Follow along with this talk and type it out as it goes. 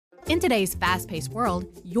In today's fast-paced world,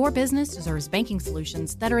 your business deserves banking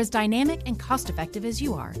solutions that are as dynamic and cost-effective as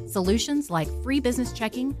you are. Solutions like free business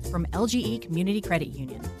checking from LGE Community Credit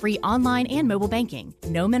Union, free online and mobile banking,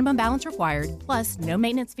 no minimum balance required, plus no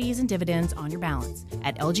maintenance fees and dividends on your balance.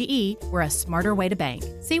 At LGE, we're a smarter way to bank.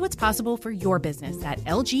 See what's possible for your business at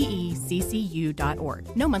lgeccu.org.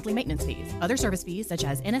 No monthly maintenance fees. Other service fees such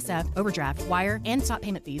as NSF, overdraft, wire, and stop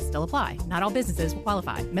payment fees still apply. Not all businesses will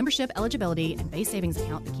qualify. Membership eligibility and base savings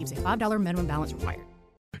account that keeps a $5 minimum balance required.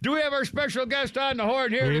 Do we have our special guest on the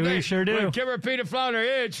horn here today? We sure do. With Kimmer Peter Flounder,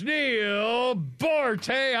 it's Neal Boortz.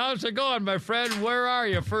 Hey, how's it going, my friend? Where are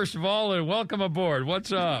you, first of all, and welcome aboard.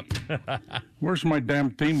 What's up? Where's my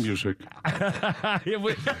damn theme music?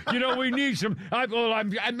 We need some.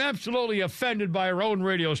 I'm absolutely offended by our own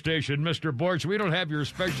radio station, Mr. Boortz. We don't have your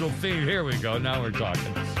special theme. Here we go. Now we're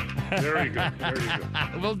talking. There you go.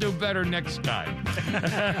 We'll do better next time.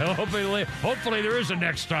 Hopefully there is a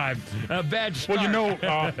next time. A bad start.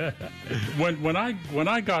 Well, when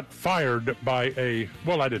I got fired by I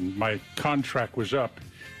didn't. My contract was up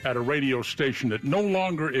at a radio station that no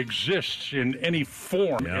longer exists in any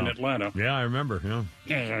form in Atlanta. Yeah, I remember. Yeah.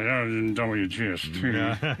 WGST.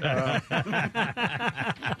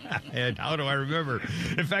 And how do I remember?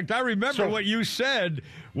 In fact, I remember what you said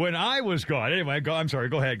when I was gone. Anyway, I'm sorry.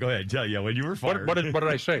 Go ahead. Tell you when you were fired. What did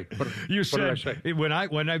I say? You said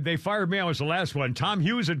when they fired me, I was the last one. Tom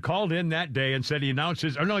Hughes had called in that day and said he announced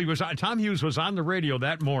his. Tom Hughes was on the radio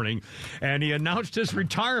that morning, and he announced his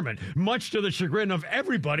retirement, much to the chagrin of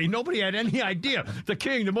everybody. Nobody had any idea. The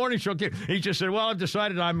King, the morning show king. He just said, "Well, I've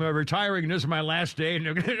decided I'm retiring, and this is my last day." And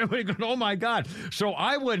everybody goes, "Oh my God!" So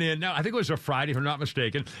I went in. Now I think it was a Friday, if I'm not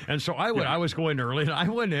mistaken. And so I went. I was going early, and I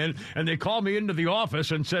went in, and they called me into the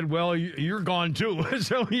office and said, "Well, you're gone too."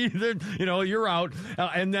 So you're out.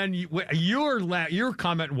 And then your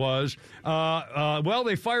comment was, "Well,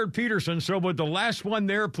 they fired Peterson, so would the last one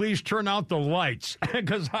there please turn out the lights?"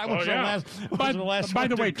 Because I was the last. By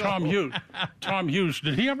the way, Tom Hughes,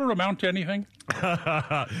 did he ever amount to anything?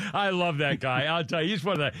 I love that guy. I'll tell you, he's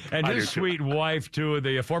one of the, and his sweet wife too,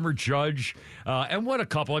 the former judge, and what a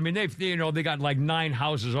couple. I mean, they got like 9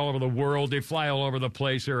 houses all over the world. They fly all over the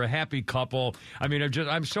place. They're a happy couple. I mean,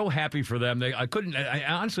 I'm so happy for them.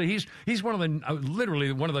 Honestly, he's one of the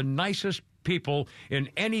literally one of the nicest people in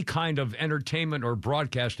any kind of entertainment or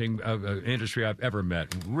broadcasting industry I've ever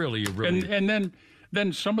met. Really. And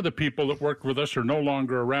then some of the people that worked with us are no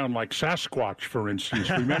longer around, like Sasquatch, for instance.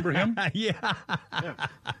 Remember him? Yeah.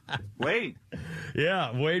 Wade.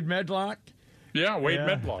 Yeah, Wade Medlock. Yeah, Wade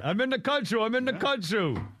Medlock. I'm in the kudzu.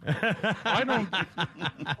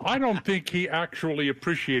 I don't think he actually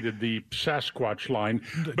appreciated the Sasquatch line.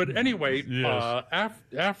 But anyway, yes.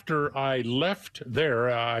 After I left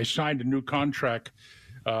there, I signed a new contract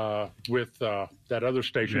with that other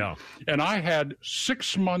station, and I had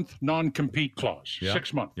 6-month non-compete clause.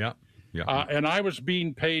 6 months. Yeah. And I was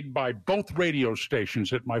being paid by both radio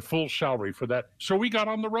stations at my full salary for that. So we got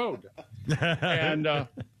on the road, and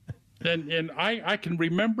I can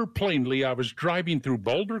remember plainly. I was driving through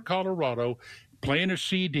Boulder, Colorado, playing a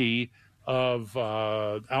CD of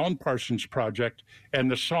Alan Parsons' project,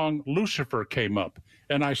 and the song Lucifer came up.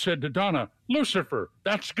 And I said to Donna, "Lucifer,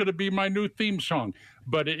 that's going to be my new theme song."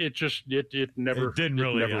 But it never worked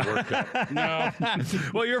out. No.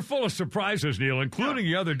 Well, you're full of surprises, Neal, including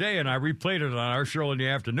the other day, and I replayed it on our show in the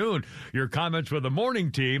afternoon, your comments with the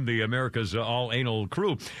morning team, the America's all-anal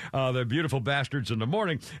crew, the beautiful bastards in the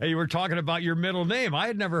morning, and you were talking about your middle name. I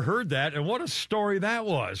had never heard that, and what a story that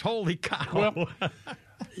was. Holy cow. Well,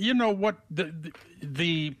 you know what,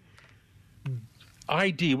 the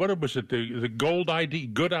ID, what was it, the gold ID,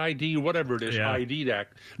 good ID, whatever it is, ID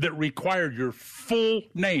Act, that required your full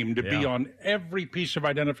name to be on every piece of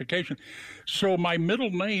identification. So my middle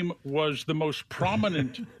name was the most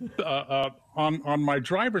prominent on my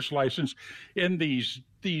driver's license. In these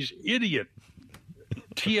idiot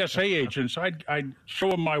TSA agents, I'd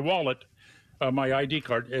show them my wallet, my ID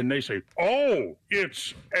card, and they say, "Oh,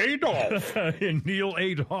 it's Adolf." Neal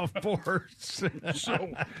Adolf Boortz.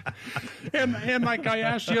 So, and like I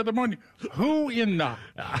asked the other morning, who in the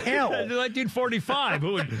hell? 1945,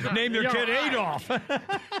 who would name their kid Adolf?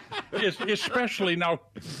 Especially now,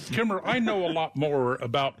 Kimmer, I know a lot more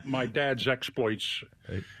about my dad's exploits.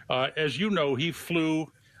 As you know, he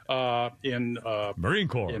flew in Marine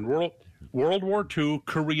Corps in World War II,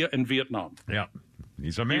 Korea, and Vietnam. Yeah,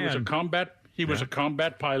 he's a man. He was a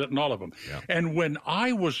combat pilot in all of them. Yeah. And when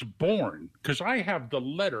I was born, because I have the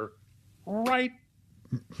letter right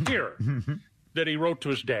here that he wrote to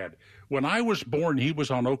his dad. When I was born, he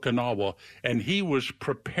was on Okinawa, and he was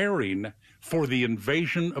preparing for the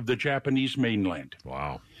invasion of the Japanese mainland.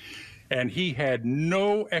 Wow. And he had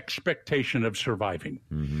no expectation of surviving.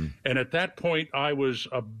 Mm-hmm. And at that point, I was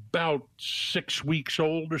about 6 weeks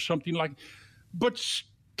old or something like. But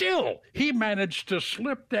still, he managed to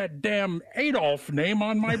slip that damn Adolf name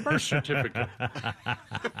on my birth certificate.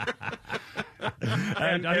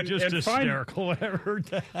 and I'm just hysterical when I heard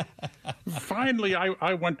that. Finally,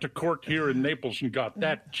 I went to court here in Naples and got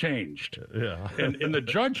that changed. Yeah. And the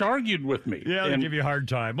judge argued with me. Yeah, they give you a hard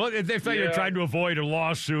time. Well, if they thought you're trying to avoid a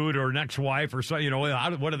lawsuit or an ex-wife or something,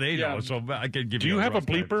 what do they know? So I can give you. Do you have a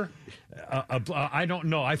bleeper? I don't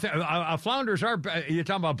know. I think flounders are. You're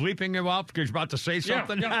talking about bleeping him up because you're about to say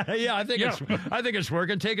something. Yeah, I think it's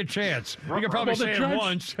working. Take a chance. You can probably say it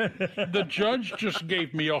once. The judge just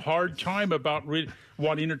gave me a hard time about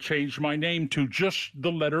wanting to change my name to just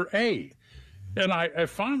the letter A. And I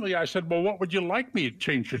finally said, well, what would you like me to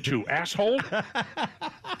change it to? Asshole?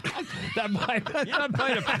 That might have.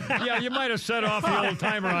 Yeah, you might have set off the old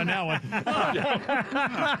timer on that one.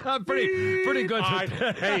 pretty good.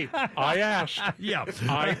 Hey, I asked. Yeah,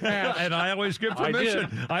 I asked, and I always give permission.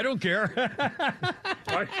 I don't care.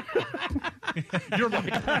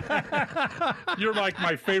 You're like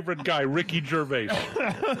my favorite guy, Ricky Gervais.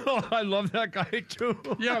 Oh, I love that guy too.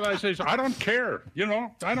 Yeah, I say I don't care.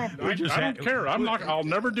 I don't care. I'll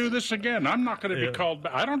never do this again. I'm not going to be called.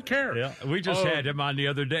 I don't care. Yeah, we just had him on the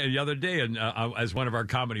other day, and as one of our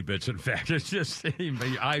comedy bits. In fact, it's just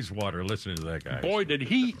my eyes water listening to that guy. Boy, did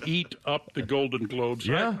he eat up the Golden Globes!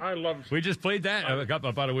 Yeah, I love. We just played that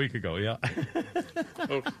about a week ago. Yeah.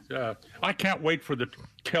 I can't wait for the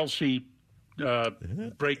Kelsey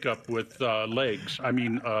breakup with Legs. I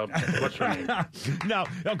mean, what's her name? Now,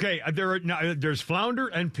 okay, there's Flounder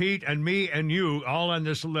and Pete and me and you all on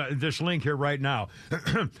this link here right now.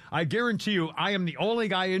 I guarantee you, I am the only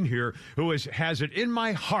guy in here who has it in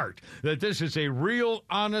my heart that this is a real,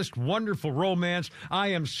 honest, wonderful romance. I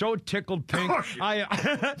am so tickled pink. I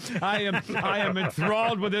am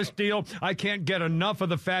enthralled with this deal. I can't get enough of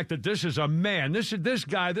the fact that this is a man. This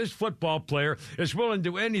guy, this football player, is willing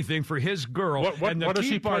to do anything for his girl. What does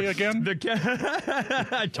he play again?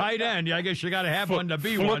 Tight end. Yeah, I guess you got to have one to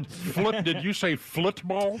be one. Did you say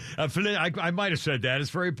football? I might have said that. It's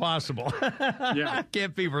very possible. Yeah. I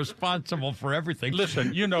can't be responsible for everything.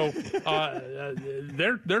 Listen,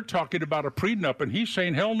 they're talking about a prenup, and he's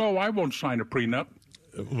saying, hell no, I won't sign a prenup.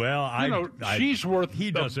 Well, she's worth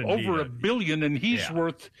over $1 billion, and he's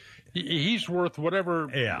worth. He's worth whatever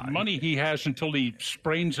money he has until he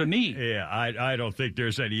sprains a knee. Yeah, I don't think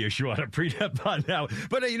there's any issue on a prenup on that.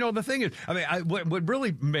 But, the thing is, what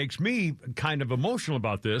really makes me kind of emotional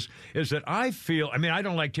about this is that I feel, I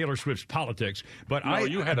don't like Taylor Swift's politics, but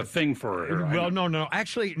you had a thing for her. Well, no.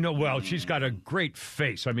 Actually, no, well, she's got a great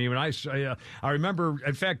face. When I remember,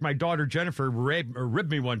 in fact, my daughter Jennifer ribbed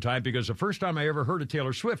me one time because the first time I ever heard of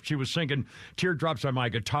Taylor Swift, she was singing Teardrops on My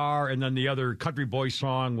Guitar and then the other country boy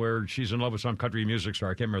song where she's in love with some country music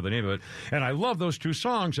star. I can't remember the name of it. And I love those two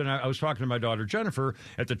songs. And I was talking to my daughter Jennifer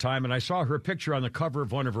at the time, and I saw her picture on the cover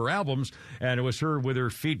of one of her albums, and it was her with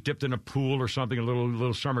her feet dipped in a pool or something, a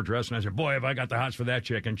little summer dress. And I said, boy, have I got the hots for that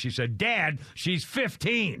chick. And she said, Dad, she's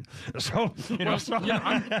 15. So,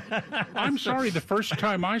 I'm sorry. The first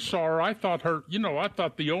time I saw her, I thought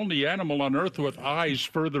the only animal on earth with eyes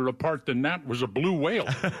further apart than that was a blue whale.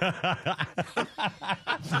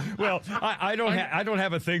 Well, I don't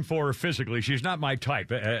have a thing for her physically. She's not my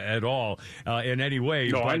type at all in any way.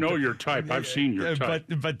 No, I know your type. I've seen your type.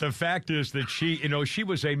 But the fact is that she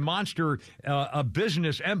was a monster, a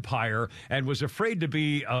business empire, and was afraid to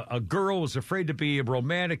be a girl, was afraid to be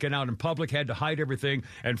romantic and out in public, had to hide everything.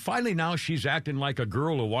 And finally now she's acting like a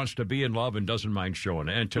girl who wants to be in love and doesn't mind showing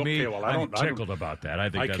it. And to me, I'm tickled about that. I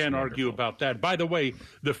think that's can't wonderful. Argue about that. By the way,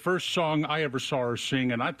 the first song I ever saw her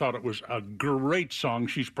sing, and I thought it was a great song.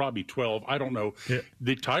 She's probably 12. I don't know. Yeah.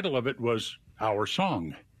 The title of it was Our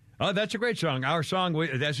Song. Oh, that's a great song. Our Song.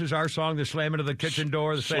 This is our song. The slamming of the kitchen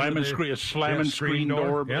door, the slamming screen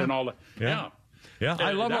door, and all that. Yeah. Yeah,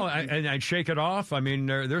 I love all, and Shake It Off.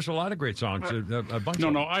 There's a lot of great songs. A bunch.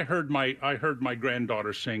 No. I heard my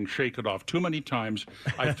granddaughter sing "Shake It Off" too many times.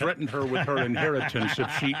 I threatened her with her inheritance if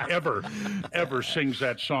she ever sings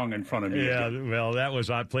that song in front of me. Yeah, well,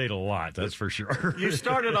 I played a lot. That's for sure. You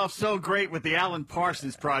started off so great with the Alan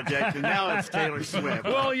Parsons Project, and now it's Taylor Swift.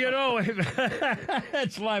 Well,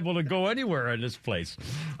 it's liable to go anywhere in this place.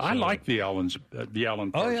 I like the Alan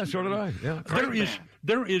Parsons. Oh yeah, so did I. Yeah,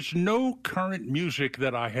 There is no current music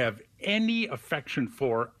that I have any affection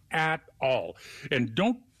for at all. And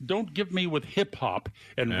don't give me with hip hop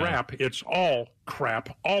and rap. It's all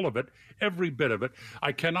crap, all of it, every bit of it.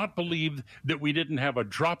 I cannot believe that we didn't have a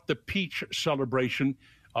Drop the Peach celebration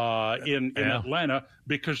in Atlanta,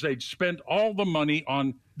 because they'd spent all the money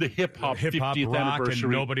on the hip-hop 50th anniversary.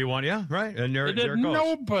 And nobody won, right? And there it goes.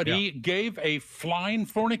 Nobody gave a flying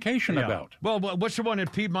fornication about. Well, what's the one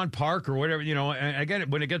at Piedmont Park or whatever, and again,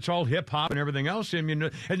 when it gets all hip-hop and everything else,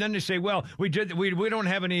 and then they say, well, we don't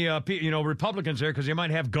have any, Republicans there because they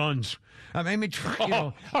might have guns. I mean,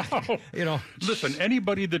 Listen,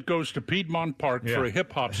 anybody that goes to Piedmont Park for a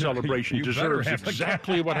hip-hop celebration deserves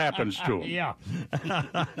exactly what happens to them. Yeah.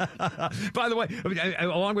 By the way,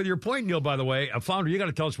 along with your point, Neal, by the way, Flounder, you got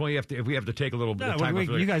to tell us when if we have to take a little bit of time.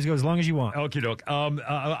 You guys go as long as you want. Okie doke.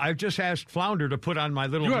 I've just asked Flounder to put on my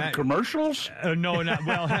little... You have commercials? No, not...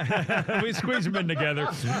 Well, we squeeze them in together.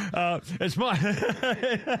 It's my...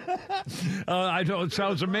 I know, it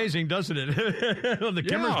sounds amazing, doesn't it? The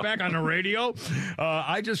Kimmer's back on the radio.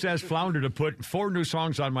 I just asked Flounder to put 4 new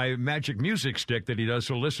songs on my magic music stick that he does,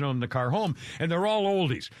 so listen to them in the car home, and they're all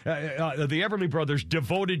oldies. The Everly Brothers,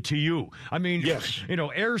 Devoted to You. I mean, yes.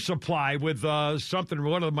 Air Supply with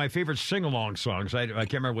one of my favorite sing-along songs. I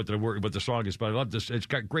can't remember what the song is, but I love this. It's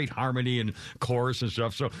got great harmony and chorus and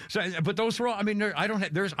stuff. So but those were all. I mean, I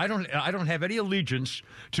don't have any allegiance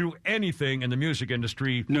to anything in the music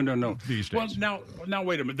industry. No. These days. Well, now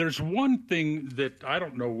wait a minute. There's one thing that I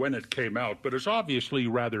don't know when it came out, but it's obviously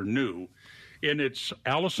rather new. And it's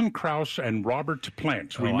Alison Krauss and Robert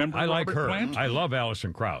Plant. Remember I like Robert her. Plant? I love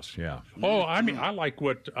Alison Krauss. Yeah. Oh, I mean, I like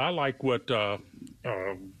what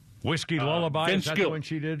Whiskey Lullaby. Vince Is that Gill. the one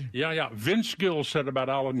she did? Yeah. Vince Gill said about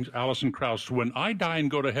Alison Krauss, "When I die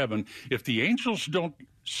and go to heaven, if the angels don't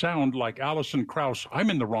sound like Alison Krauss,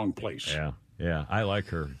 I'm in the wrong place." Yeah. I like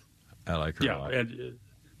her. a lot. And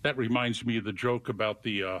that reminds me of the joke about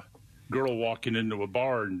the girl walking into a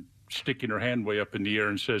bar and sticking her hand way up in the air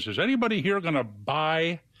and says, "Is anybody here going to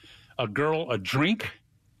buy a girl a drink?"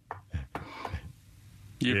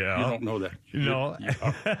 You don't know that. No.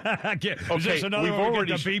 Okay, is this another one we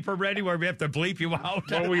get the beeper ready where we have to bleep you out?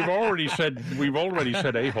 Well, we've already said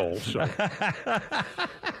a-hole, so.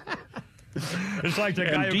 It's like the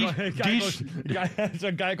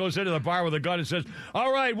guy goes into the bar with a gun and says,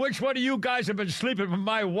 "All right, which one of you guys have been sleeping with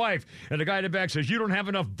my wife?" And the guy in the back says, "You don't have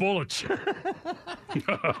enough bullets."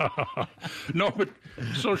 No, but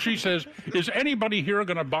so she says, "Is anybody here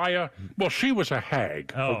going to buy a..." Well, she was a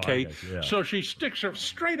hag, okay? Guess, yeah. So she sticks her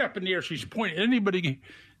straight up in the air. She's pointing. Anybody...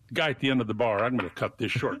 Guy at the end of the bar, I'm going to cut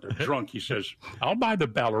this short. They're drunk. He says, "I'll buy the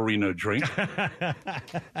ballerina a drink."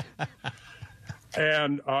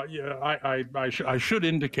 And I should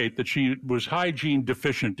indicate that she was hygiene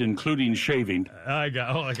deficient, including shaving. I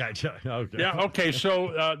got you. Okay. Yeah, okay.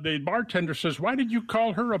 So the bartender says, "Why did you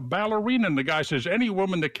call her a ballerina?" And the guy says, "Any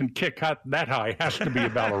woman that can kick that high has to be a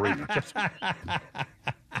ballerina."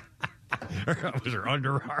 That was her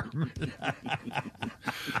underarm.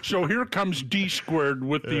 So here comes D squared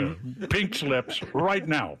with the pink slips right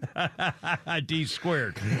now. D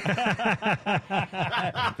squared.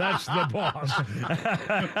 That's the boss.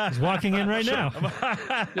 He's walking in right now.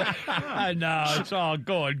 No, it's all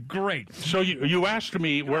going great. So you asked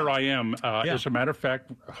me where I am. As a matter of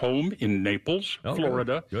fact, home in Naples,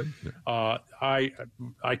 Florida. Good. I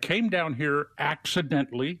came down here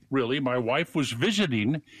accidentally, really. My wife was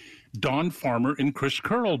visiting Don Farmer and Chris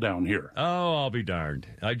Curl down here. Oh, I'll be darned.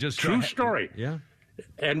 True story. Yeah.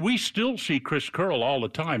 And we still see Chris Curl all the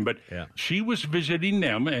time, but she was visiting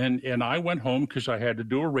them, and I went home because I had to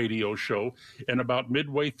do a radio show, and about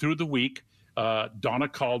midway through the week, Donna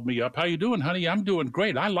called me up. "How you doing, honey?" "I'm doing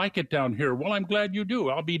great. I like it down here." "Well, I'm glad you do.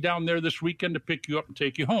 I'll be down there this weekend to pick you up and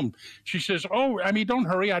take you home." She says, "Oh, I mean, don't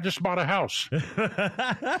hurry. I just bought a house."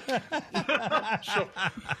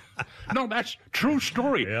 No, that's true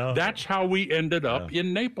story. Yeah. That's how we ended up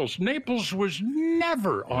in Naples. Naples was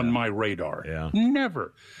never on my radar. Yeah.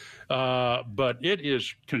 Never. But it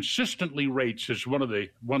is consistently rates as one of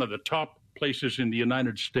the top places in the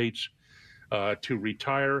United States to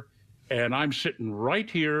retire. And I'm sitting right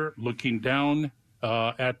here looking down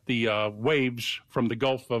at the waves from the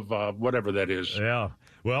Gulf of whatever that is. Yeah.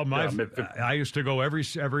 Well, I used to go every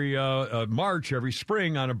March, every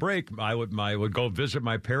spring on a break. I would go visit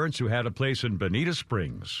my parents who had a place in Bonita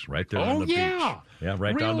Springs, right there on the beach. Yeah,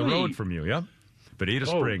 right down the road from you. Yeah, Bonita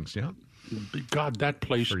Springs. Yeah. God, that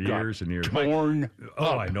place for got years and years. torn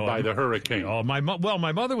I know. by the hurricane. Oh, my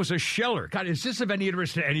mother was a sheller. God, is this of any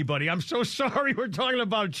interest to anybody? I'm so sorry. We're talking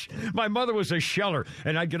about my mother was a sheller,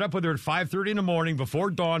 and I'd get up with her at 5:30 in the morning before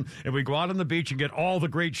dawn, and we'd go out on the beach and get all the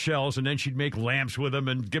great shells, and then she'd make lamps with them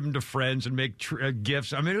and give them to friends and make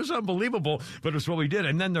gifts. I mean, it was unbelievable, but it's what we did.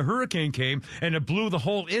 And then the hurricane came, and it blew the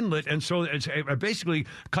whole inlet, and so it basically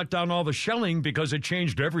cut down all the shelling because it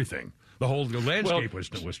changed everything. The whole landscape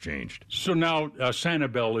was changed. So now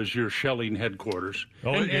Sanibel is your shelling headquarters,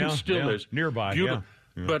 and still is nearby. Yeah.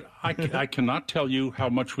 But I cannot tell you how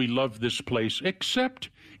much we love this place, except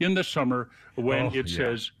in the summer when it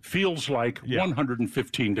says feels like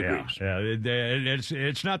 115 degrees. Yeah,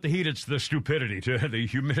 it's not the heat; it's the stupidity. The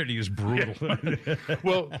humidity is brutal.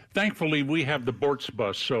 Well, thankfully we have the Boortz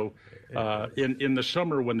bus, so. In the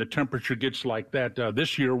summer when the temperature gets like that,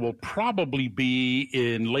 this year we'll probably be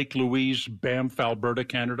in Lake Louise, Banff, Alberta,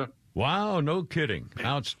 Canada. Wow, no kidding.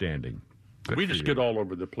 Outstanding. Good we just get all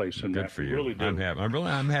over the place, and good for you. Really do. I'm happy.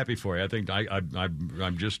 I'm happy for you. I think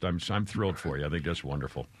I'm thrilled for you. I think that's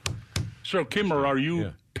wonderful. So, Kimmer, are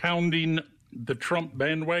you pounding the Trump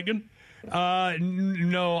bandwagon?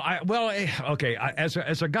 No.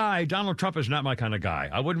 As a guy, Donald Trump is not my kind of guy.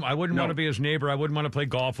 I wouldn't want to be his neighbor. I wouldn't want to play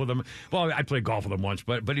golf with him. Well, I played golf with him once,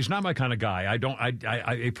 but he's not my kind of guy.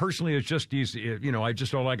 I personally, it's just I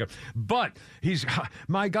just don't like him. But he's,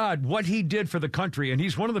 my God, what he did for the country, and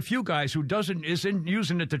he's one of the few guys who isn't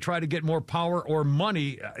using it to try to get more power or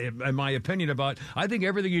money. In my opinion, I think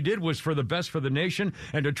everything he did was for the best for the nation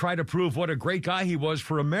and to try to prove what a great guy he was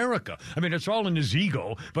for America. I mean, it's all in his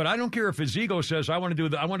ego, but I don't care if his ego says I want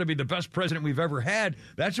to be the best president we've ever had.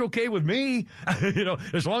 That's okay with me,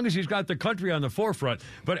 as long as he's got the country on the forefront.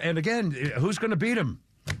 And again, who's going to beat him?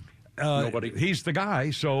 Nobody. He's the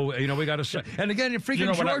guy, so we got to say. And again,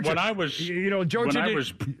 freaking Georgia. When I was, Georgia.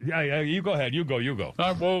 You go ahead. You go.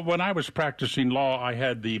 Well, when I was practicing law, I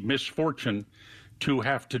had the misfortune to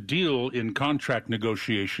have to deal in contract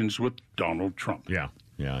negotiations with Donald Trump. Yeah,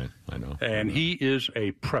 I know. And he is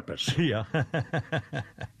a prepuce. Yeah.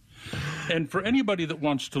 And for anybody that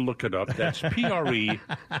wants to look it up, that's Prepuce.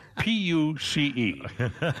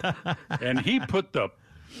 And he put the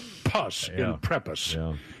pus in prepuce.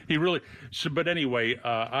 Yeah. He really. So, but anyway,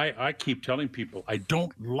 I keep telling people I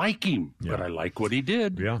don't like him, but I like what he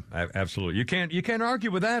did. Yeah, absolutely. You can't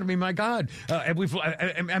argue with that. I mean, my God,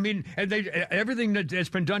 everything that's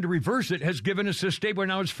been done to reverse it has given us this state where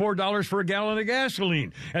now it's $4 for a gallon of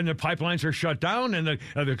gasoline, and the pipelines are shut down, and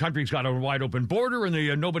the country's got a wide open border,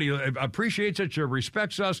 and nobody appreciates it or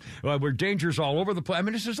respects us. We're dangers all over the place. I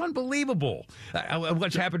mean, this is unbelievable.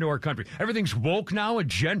 What's happened to our country? Everything's woke now,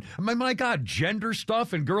 and my God, gender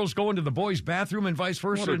stuff and girls going to the boys' bathroom and vice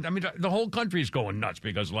versa. The whole country's going nuts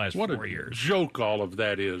because of the last 4 years. Joke all of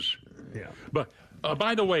that is. Yeah. But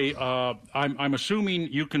by the way, I'm assuming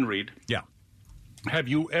you can read. Yeah. Have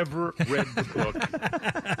you ever read the book?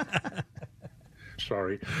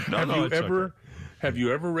 Sorry. Have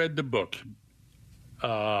you ever read the book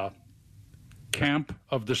Camp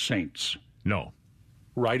of the Saints? No.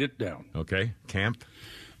 Write it down. Okay. Camp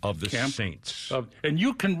of the Saints. And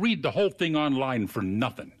you can read the whole thing online for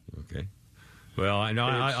nothing. Okay. Well, I know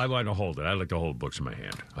I want to hold it. I like to hold books in my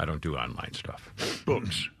hand. I don't do online stuff.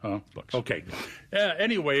 Books, huh? Books. Okay.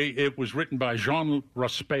 Anyway, it was written by Jean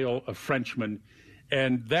Raspail, a Frenchman,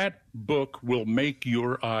 and that book will make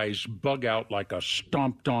your eyes bug out like a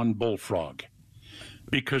stomped-on bullfrog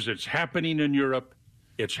because it's happening in Europe,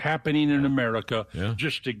 it's happening in America,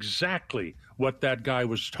 just exactly what that guy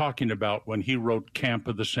was talking about when he wrote Camp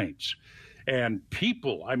of the Saints. And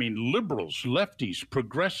people, liberals, lefties,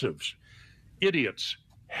 progressives, idiots,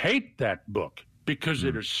 hate that book because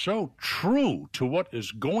it is so true to what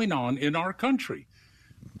is going on in our country.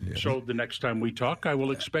 Yeah. So the next time we talk, I will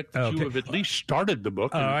expect that you have at least started the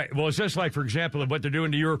book. All right. Well, it's just like, for example, what they're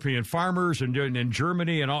doing to European farmers and doing in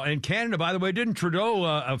Germany and all. And Canada, by the way, didn't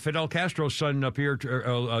Trudeau, Fidel Castro's son up here,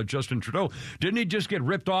 Justin Trudeau, didn't he just get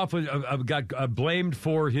ripped off, got blamed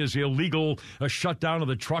for his illegal shutdown of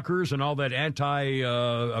the truckers and all that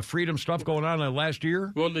anti-freedom stuff going on last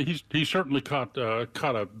year? Well, he certainly caught a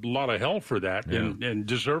lot of hell for that, and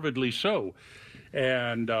deservedly so.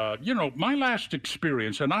 And, my last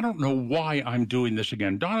experience, and I don't know why I'm doing this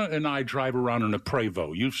again. Donna and I drive around in a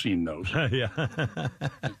Prevost. You've seen those. Yeah.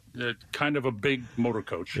 Kind of a big motor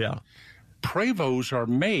coach. Yeah. Prevosts are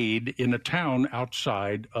made in a town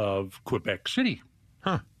outside of Quebec City.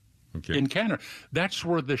 Huh. Okay. In Canada. That's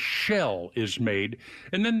where the shell is made.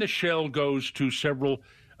 And then the shell goes to several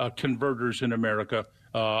converters in America.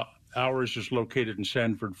 Ours is located in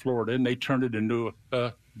Sanford, Florida, and they turn it into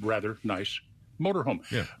a rather nice motorhome.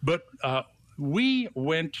 Yeah. But we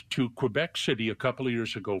went to Quebec City a couple of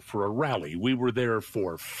years ago for a rally. We were there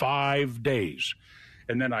for 5 days.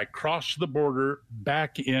 And then I crossed the border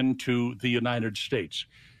back into the United States.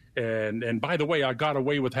 And by the way, I got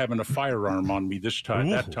away with having a firearm on me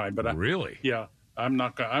that time. But really? Yeah. I'm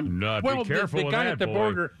not going to. Be careful the guy at the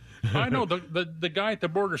border. I know the guy at the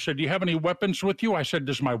border said, "Do you have any weapons with you?" I said,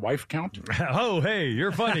 "Does my wife count?" Oh, hey,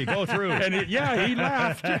 you're funny. Go through. And he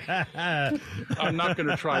laughed. I'm not going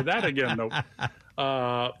to try that again, though.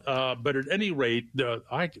 But at any rate,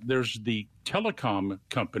 there's the telecom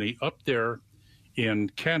company up there in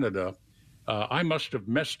Canada. I must have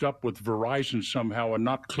messed up with Verizon somehow and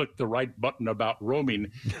not clicked the right button about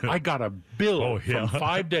roaming. I got a bill from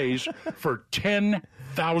 5 days for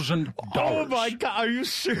 $10,000. Oh my God! Are you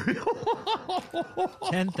serious?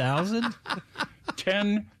 10,000?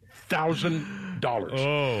 $10,000.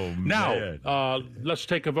 Oh, now, man. Let's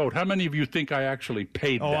take a vote. How many of you think I actually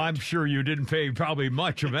paid that? Oh, I'm sure you didn't pay probably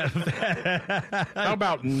much of that. How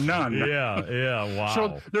about none? Yeah, wow.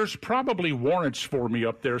 So there's probably warrants for me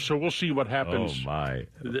up there, so we'll see what happens. Oh, my.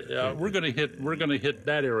 We're going to hit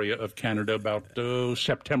that area of Canada about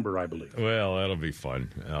September, I believe. Well, that'll be fun.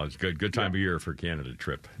 It's good time of year for a Canada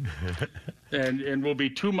trip. and we'll be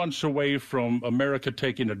 2 months away from America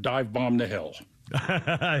taking a dive bomb to hell.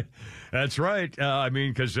 That's right. I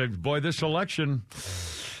mean, because, boy, this election...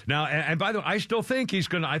 Now, and by the way, I still think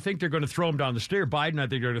I think they're going to throw him down the stairs. Biden, I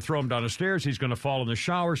think they're going to throw him down the stairs. He's going to fall in the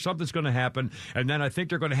shower. Something's going to happen. And then I think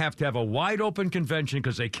they're going to have a wide open convention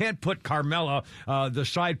because they can't put Carmela, the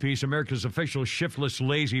side piece, America's official shiftless,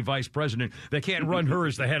 lazy vice president. They can't run her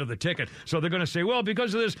as the head of the ticket. So they're going to say, well,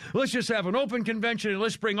 because of this, let's just have an open convention and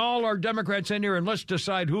let's bring all our Democrats in here and let's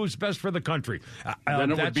decide who's best for the country.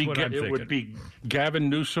 Then it would be Gavin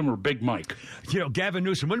Newsom or Big Mike. Gavin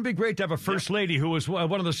Newsom. Wouldn't it be great to have a first lady who was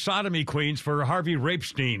one of the sodomy queens for Harvey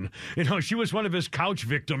Rapestein? She was one of his couch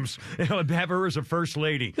victims. Have her as a first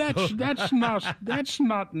lady. That's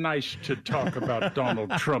not nice to talk about Donald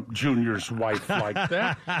Trump Jr.'s wife like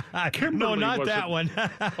that. No, not that one.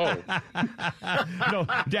 Oh. No,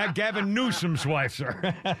 Gavin Newsom's wife,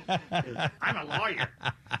 sir. I'm a lawyer.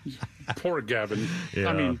 Poor Gavin. Yeah,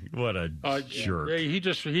 I mean, what a jerk. He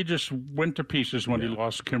just went to pieces when he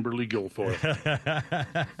lost Kimberly Guilfoyle.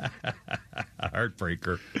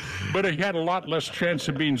 Heartbreaker. But he had a lot less chance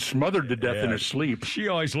of being smothered to death in his sleep. She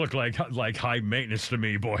always looked like high maintenance to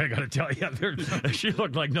me, boy. I got to tell you, she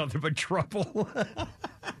looked like nothing but trouble.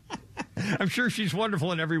 I'm sure she's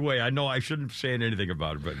wonderful in every way. I know I shouldn't say anything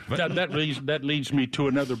about her, but that leads me to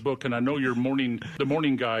another book, and I know the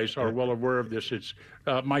morning guys are well aware of this. It's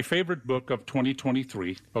my favorite book of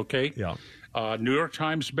 2023. Okay, yeah, New York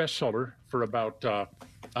Times bestseller for about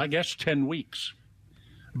 10 weeks.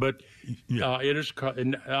 But it is.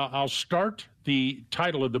 And I'll start the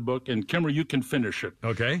title of the book, and Kimmer, you can finish it.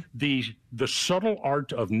 Okay. The subtle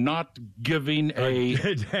art of not giving a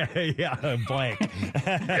blank.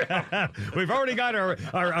 Yeah. We've already got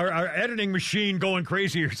our editing machine going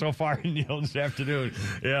crazy here so far, Neal, this afternoon.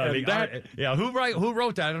 Yeah, Who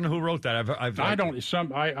wrote that? I don't know who wrote that.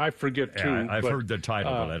 I forget too. Yeah, I've heard the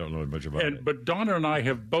title, but I don't know much about it. But Donna and I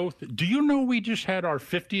have both. Do you know we just had our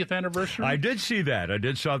 50th anniversary? I did see that. I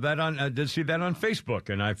did see that on Facebook,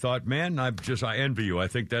 and I thought, man, I envy you. I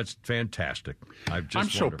think that's fantastic. I'm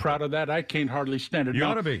so proud of that. I can't hardly stand it. You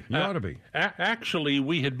ought to be. You ought to be. Actually,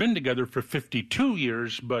 we had been together for 52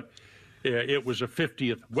 years, but it was a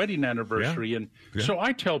 50th wedding anniversary. And so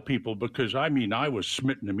I tell people, because I was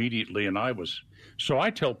smitten immediately, so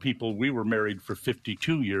I tell people we were married for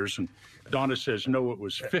 52 years, and Donna says, no, it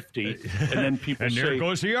was 50. And then people say... And there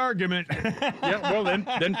goes the argument.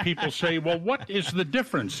 Then people say, well, what is the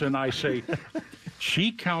difference? And I say...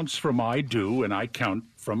 She counts from I do, and I count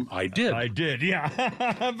from I did. I did,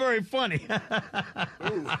 yeah. Very funny.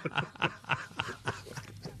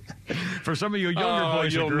 For some of you younger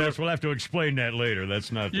boys and girls, we'll have to explain that later. That's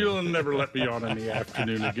not. You'll never let me on in the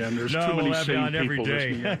afternoon again. There's too many sane people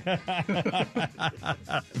listening.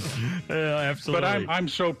 Yeah, absolutely. But I'm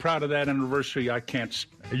so proud of that anniversary. I can't.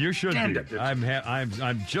 You should stand be. It.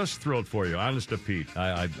 I'm just thrilled for you. Honest to Pete.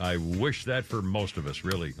 I wish that for most of us.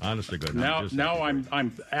 Really, honest to goodness. Now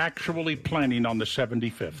I'm actually planning on the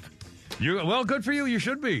 75th. Well, good for you. You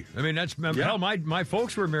should be. I mean, that's hell. My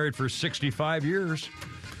folks were married for 65 years.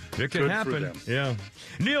 It can happen. Yeah.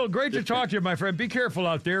 Neal, great to talk to you, my friend. Be careful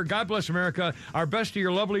out there. God bless America. Our best to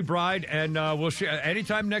your lovely bride, and we'll see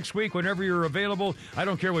anytime next week, whenever you're available. I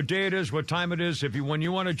don't care what day it is, what time it is. When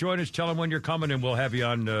you want to join us, tell them when you're coming, and we'll have you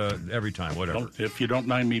on every time, whatever. If you don't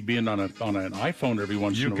mind me being on an iPhone every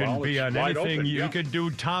once in a while, you can be on anything. Open, you can do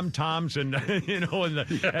tom-toms and and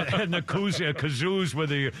the kazoos with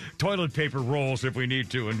the toilet paper rolls if we need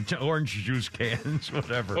to, and orange juice cans,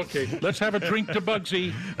 whatever. Okay, let's have a drink to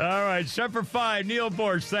Bugsy. All right, Semper Fi, Neal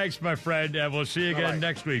Boortz. Thanks, my friend, and we'll see you again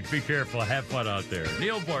next week. Be careful. Have fun out there.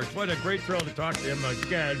 Neal Boortz, what a great thrill to talk to him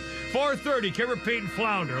again. 4:30, Kimmer, Pete, and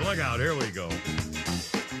Flounder. Look out. Here we go.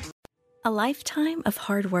 A lifetime of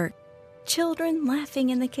hard work. Children laughing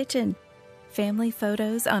in the kitchen. Family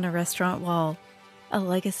photos on a restaurant wall. A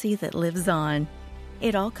legacy that lives on.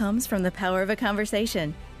 It all comes from the power of a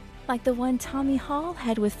conversation. Like the one Tommy Hall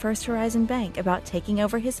had with First Horizon Bank about taking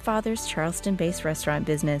over his father's Charleston-based restaurant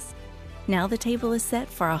business. Now the table is set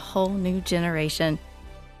for a whole new generation.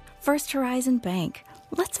 First Horizon Bank.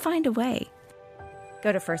 Let's find a way.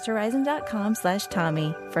 Go to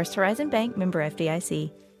firsthorizon.com/Tommy. First Horizon Bank, member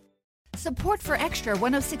FDIC. Support for Extra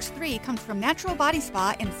 106.3 comes from Natural Body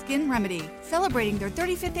Spa and Skin Remedy, celebrating their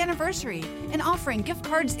 35th anniversary and offering gift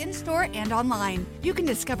cards in-store and online. You can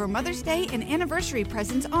discover Mother's Day and anniversary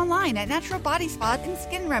presents online at Natural Body Spa and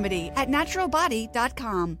Skin Remedy at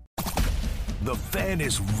naturalbody.com. The Fan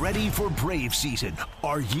is ready for Brave season.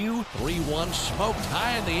 Are you? 3-1 smoked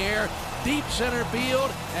high in the air, deep center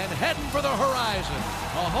field, and heading for the horizon.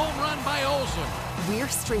 A home run by Olsen. We're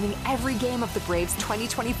streaming every game of the Braves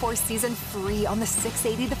 2024 season free on the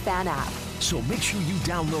 680 The Fan app. So make sure you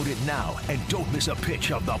download it now and don't miss a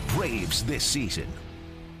pitch of the Braves this season.